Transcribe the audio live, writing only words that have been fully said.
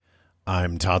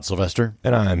I'm Todd Sylvester.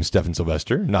 And I'm Stefan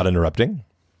Sylvester, not interrupting.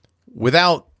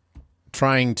 Without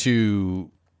trying to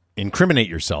incriminate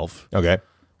yourself, Okay.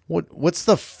 what's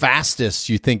the fastest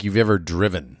you think you've ever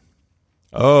driven?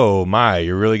 Oh, my.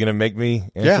 You're really going to make me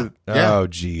answer? Yeah. Oh,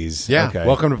 geez. Yeah. Okay.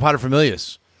 Welcome to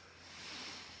Paterfamilias.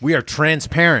 We are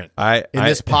transparent in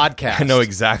this podcast. I know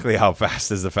exactly how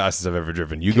fast is the fastest I've ever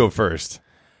driven. You go first.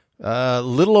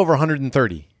 Little over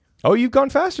 130. Oh, you've gone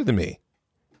faster than me.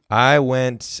 I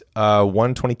went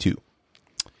 122.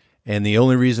 And the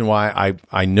only reason why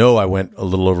I know I went a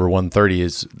little over 130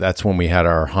 is that's when we had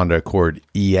our Honda Accord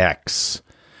EX.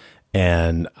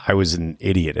 And I was an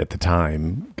idiot at the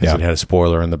time because it had a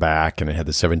spoiler in the back and it had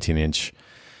the 17-inch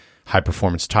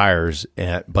high-performance tires.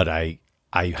 But I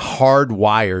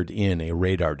hardwired in a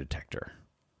radar detector.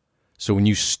 So when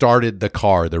you started the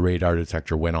car, the radar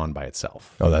detector went on by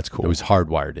itself. Oh, that's cool. It was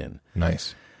hardwired in.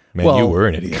 Nice. Man, you were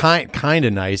an idiot. Kind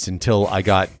of nice until I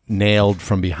got nailed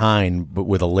from behind, but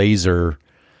with a laser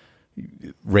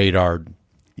radar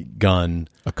gun.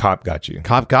 A cop got you.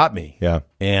 Cop got me. Yeah.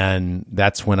 And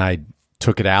that's when I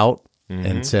took it out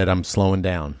and said, I'm slowing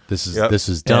down. This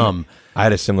is dumb. And I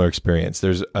had a similar experience.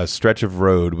 There's a stretch of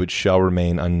road which shall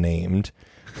remain unnamed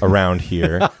around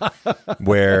here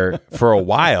where for a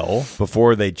while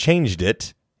before they changed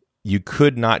it, you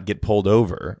could not get pulled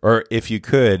over. Or if you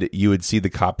could, you would see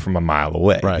the cop from a mile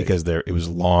away because it was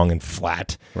long and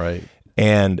flat. Right.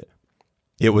 And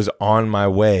it was on my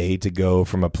way to go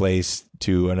from a place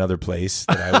to another place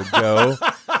that I would go.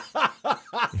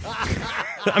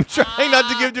 I'm trying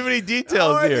not to give too many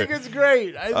details here. I think it's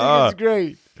great. It's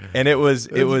great. And it was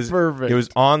perfect. It was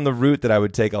on the route that I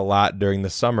would take a lot during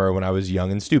the summer when I was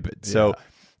young and stupid. So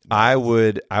I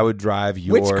would drive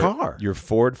Which car? Your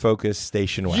Ford Focus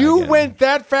station wagon. You went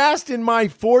that fast in my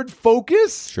Ford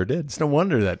Focus? Sure did. It's no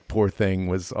wonder that poor thing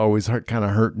was always kind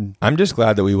of hurting. I'm just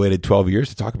glad that we waited 12 years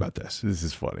to talk about this. This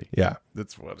is funny. Yeah.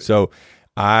 That's funny. So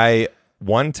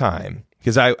one time,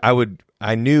 because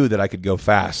I knew that I could go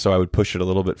fast, so I would push it a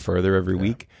little bit further every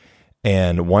week.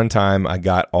 And one time I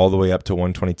got all the way up to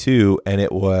 122 and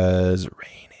it was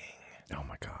raining. Oh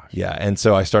my gosh. Yeah. And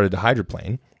so I started to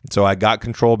hydroplane. So I got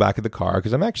control back of the car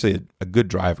because I'm actually a good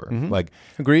driver. Like,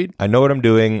 agreed. I know what I'm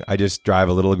doing. I just drive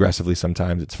a little aggressively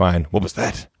sometimes. It's fine. What was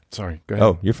that? Sorry. Go ahead.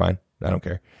 Oh, you're fine. I don't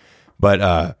care.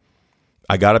 But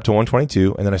I got up to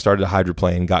 122 and then I started to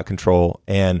hydroplane, got control.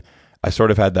 And I sort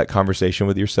of had that conversation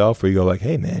with yourself where you go like,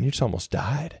 hey man, you just almost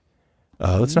died.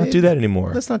 Let's not do that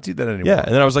anymore. Let's not do that anymore. Yeah.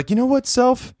 And then I was like, you know what,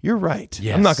 self? You're right.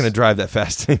 Yes. I'm not going to drive that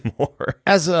fast anymore.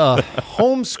 As a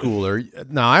homeschooler,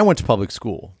 now I went to public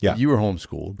school. Yeah. You were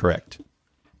homeschooled. Correct.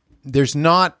 There's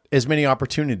not as many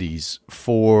opportunities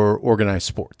for organized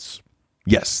sports.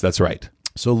 Yes, that's right.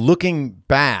 So looking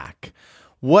back,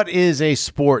 what is a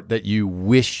sport that you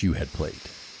wish you had played?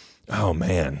 Oh,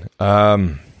 man.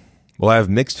 Well, I have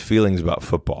mixed feelings about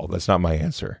football. That's not my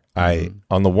answer.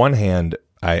 On the one hand,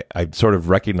 I sort of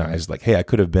recognized like, hey, I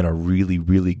could have been a really,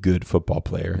 really good football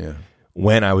player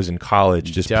when I was in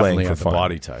college, just Definitely playing for fun. The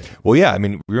body type. Well, yeah, I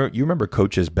mean, you remember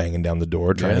coaches banging down the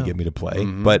door trying to get me to play,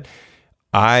 but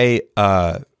I,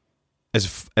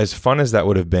 as fun as that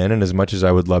would have been, and as much as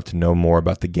I would love to know more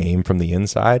about the game from the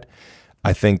inside,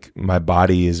 I think my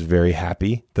body is very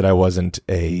happy that I wasn't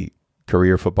a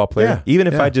career football player, even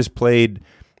if I just played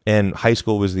and high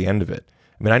school was the end of it.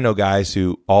 I mean, I know guys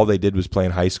who all they did was play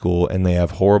in high school and they have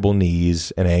horrible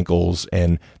knees and ankles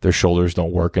and their shoulders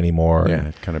don't work anymore. Yeah,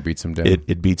 it kind of beats them down.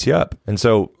 It beats you up. And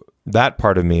so that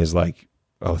part of me is like,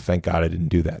 oh, thank God I didn't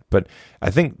do that. But I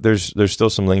think there's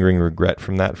still some lingering regret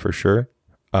from that for sure.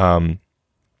 The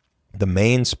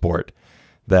main sport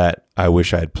that I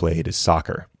wish I had played is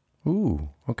soccer. Ooh,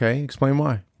 okay. Explain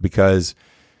why. Because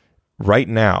right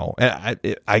now,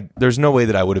 there's no way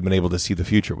that I would have been able to see the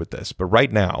future with this, but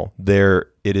right now,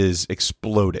 it is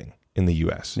exploding in the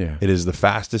U.S. Yeah. It is the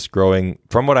fastest growing,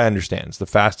 from what I understand, it's the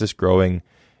fastest growing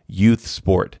youth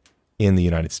sport in the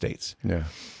United States. Yeah.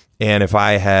 And if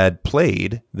I had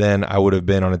played, then I would have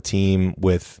been on a team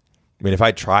with, I mean, if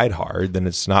I tried hard, then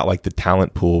it's not like the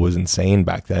talent pool was insane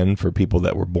back then for people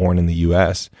that were born in the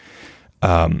U.S.,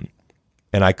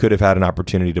 and I could have had an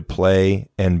opportunity to play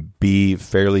and be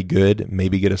fairly good,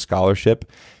 maybe get a scholarship.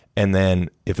 And then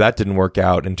if that didn't work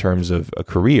out in terms of a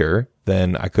career,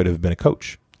 then I could have been a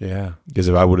coach. Yeah. Because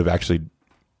if I would have actually,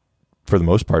 for the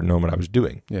most part, known what I was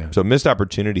doing. Yeah. So missed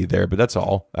opportunity there, but that's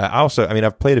all.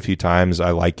 I've played a few times.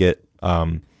 I like it.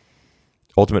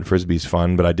 Ultimate Frisbee's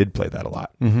fun, but I did play that a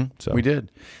lot. Mm-hmm. So we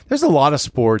did. There's a lot of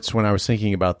sports when I was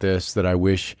thinking about this that I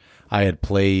wish I had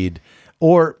played,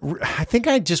 or I think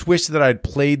I just wish that I'd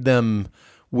played them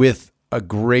with a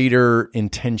greater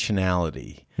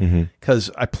intentionality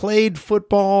because I played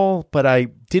football, but I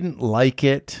didn't like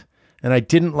it. And I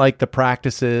didn't like the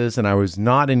practices, and I was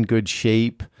not in good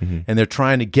shape. And they're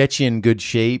trying to get you in good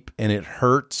shape, and it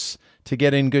hurts to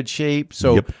get in good shape.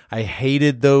 So I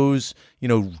hated those,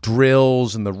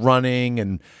 drills and the running,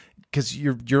 and because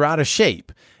you're out of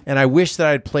shape. And I wish that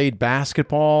I'd played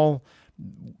basketball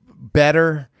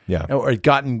better, or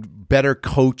gotten better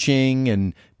coaching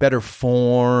and better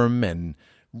form, and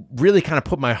really kind of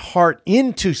put my heart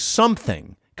into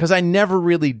something, because I never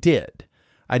really did.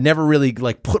 I never really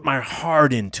put my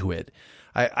heart into it.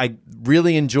 I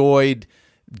really enjoyed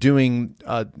doing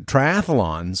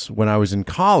triathlons when I was in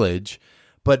college,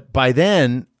 but by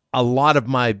then a lot of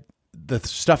the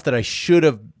stuff that I should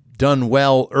have done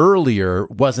well earlier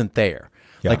wasn't there.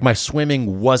 Yeah. Like my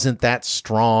swimming wasn't that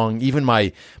strong. Even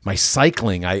my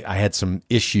cycling, I had some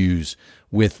issues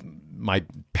with my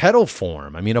pedal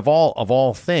form. I mean, of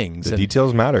all things, the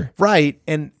details matter, right?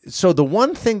 And so the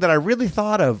one thing that I really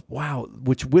thought of,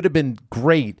 which would have been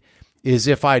great, is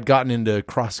if I'd gotten into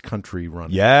cross country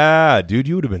running. Yeah, dude,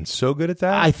 you would have been so good at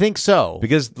that. I think so.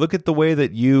 Because look at the way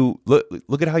that you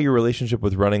look at how your relationship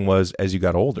with running was as you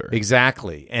got older.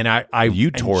 Exactly. And I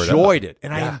enjoyed it.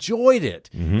 And I enjoyed it.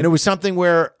 And it was something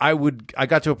where I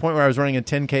got to a point where I was running a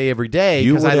 10K every day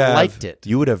because I liked it.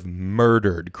 You would have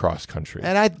murdered cross country.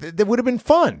 And that would have been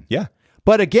fun. Yeah.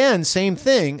 But again, same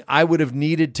thing, I would have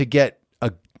needed to get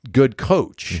a good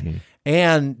coach.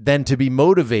 And then to be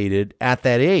motivated at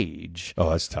that age. Oh,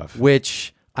 that's tough.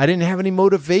 Which I didn't have any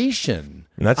motivation.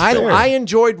 And that's fair. I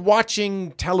enjoyed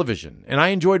watching television, and I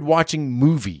enjoyed watching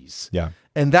movies. Yeah.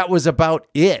 And that was about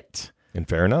it. And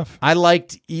fair enough. I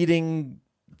liked eating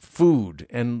food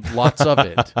and lots of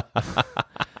it.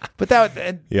 But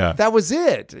that was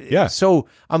it. Yeah. So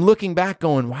I'm looking back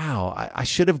going, wow, I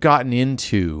should have gotten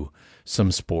into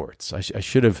some sports. I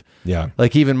should have. Yeah.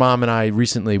 Like even Mom and I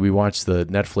recently, we watched the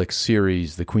Netflix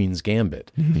series, The Queen's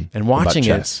Gambit. And watching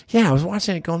it. Yeah, I was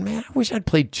watching it going, man, I wish I'd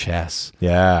played chess.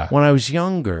 Yeah. When I was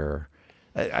younger.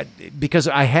 Because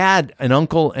I had an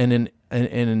uncle and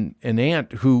an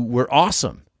aunt who were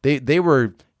awesome. They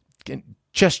were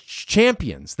chess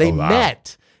champions. They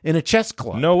met in a chess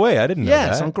club. No way. I didn't know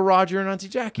that. Yes, Uncle Roger and Auntie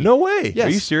Jackie. No way. Yes. Are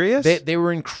you serious? They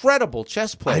were incredible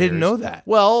chess players. I didn't know that.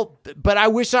 Well, but I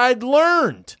wish I'd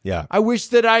learned. Yeah. I wish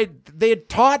that they had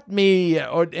taught me,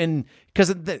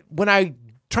 because when I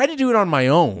try to do it on my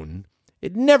own,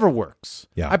 it never works.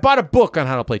 Yeah. I bought a book on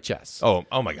how to play chess. Oh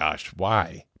my gosh.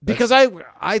 Why? Because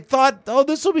I thought,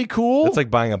 this will be cool. It's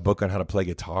like buying a book on how to play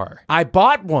guitar. I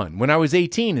bought one when I was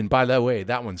 18, and by the way,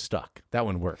 that one stuck. That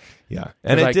one worked. Yeah,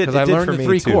 and it did. Because I learned for the me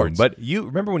three too. chords. But you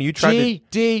remember when you tried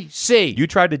GDC. You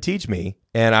tried to teach me,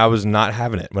 and I was not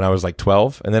having it when I was like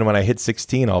 12, and then when I hit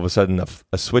 16, all of a sudden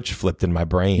a switch flipped in my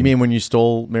brain. You mean when you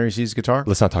stole Mary C's guitar?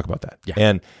 Let's not talk about that. Yeah.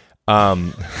 And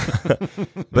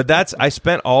but I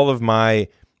spent all of my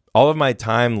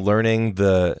time learning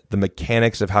the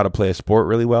mechanics of how to play a sport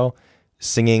really well.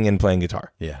 Singing and playing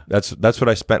guitar. Yeah. That's what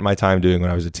I spent my time doing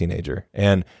when I was a teenager.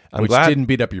 And I'm Which glad didn't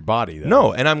beat up your body though.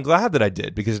 No, and I'm glad that I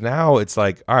did, because now it's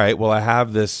like, all right, well, I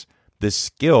have this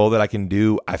skill that I can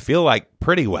do, I feel like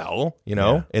pretty well, in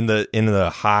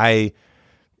the high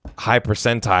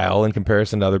percentile in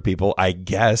comparison to other people, I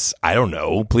guess. I don't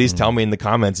know. Please tell me in the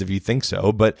comments if you think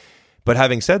so. But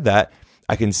having said that,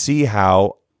 I can see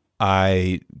how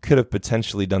I could have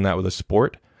potentially done that with a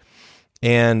sport.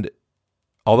 And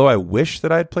although I wish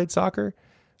that I had played soccer,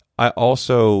 I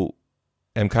also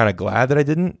am kind of glad that I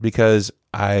didn't, because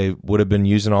I would have been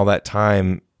using all that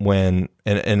time and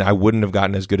I wouldn't have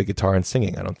gotten as good at guitar and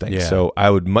singing, I don't think. Yeah. So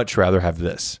I would much rather have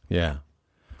this. Yeah.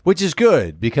 Which is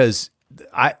good, because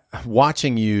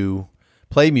watching you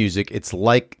play music, it's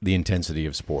like the intensity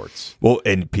of sports. Well,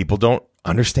 and people don't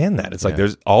understand that. It's like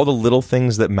there's all the little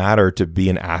things that matter to be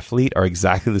an athlete are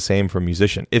exactly the same for a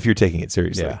musician if you're taking it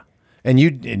seriously. Yeah. And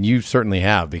you certainly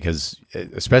have, because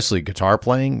especially guitar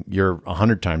playing, you're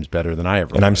 100 times better than I ever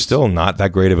was. And I'm still not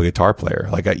that great of a guitar player.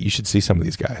 Like you should see some of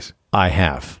these guys. I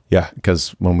have. Yeah.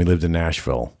 Because when we lived in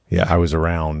Nashville, I was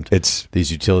around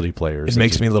these utility players. It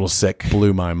makes me a little sick.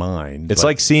 Blew my mind. It's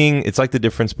like the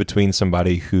difference between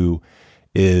somebody who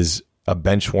is a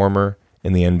bench warmer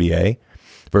in the NBA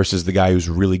versus the guy who's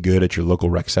really good at your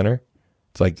local rec center.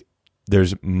 It's like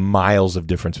there's miles of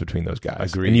difference between those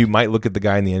guys. Agreed. And you might look at the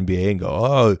guy in the NBA and go,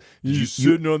 "Oh, you're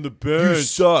sitting on the bench. You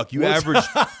suck. You averaged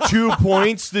 2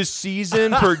 points this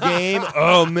season per game.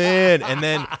 Oh man!" And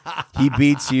then he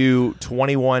beats you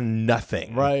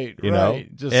 21-0. Right. You know,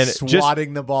 just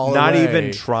swatting the ball, not away.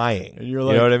 even trying. And you're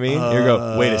like, you know what I mean? You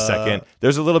go, wait a second.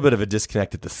 There's a little bit of a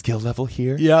disconnect at the skill level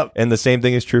here. Yep. And the same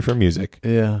thing is true for music.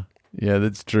 Yeah. Yeah,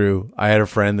 that's true. I had a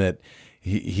friend that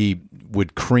he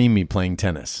would cream me playing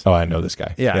tennis. Oh, I know this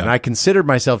guy. Yeah, and I considered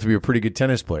myself to be a pretty good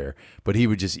tennis player, but he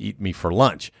would just eat me for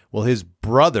lunch. Well, his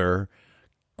brother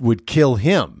would kill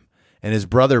him, and his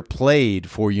brother played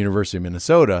for University of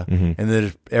Minnesota, and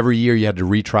then every year you had to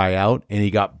retry out, and he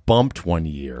got bumped one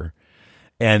year.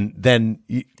 And then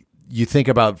you think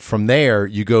about from there,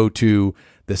 you go to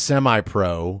the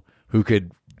semi-pro who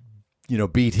could,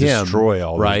 beat him. Destroy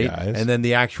all right? these guys. And then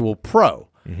the actual pro.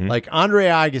 Like Andre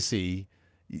Agassi,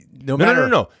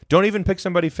 no. Don't even pick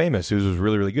somebody famous who was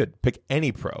really, really good. Pick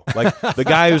any pro. Like the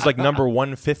guy who's like number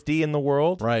 150 in the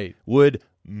world Right. would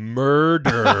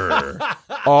murder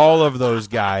all of those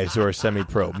guys who are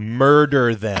semi-pro.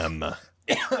 Murder them.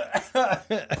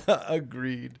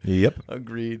 Agreed. Yep.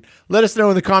 Agreed. Let us know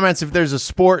in the comments if there's a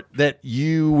sport that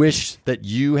you wish that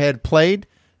you had played,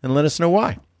 and let us know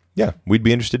why. Yeah, we'd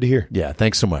be interested to hear. Yeah,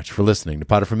 thanks so much for listening to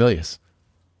Paterfamilias.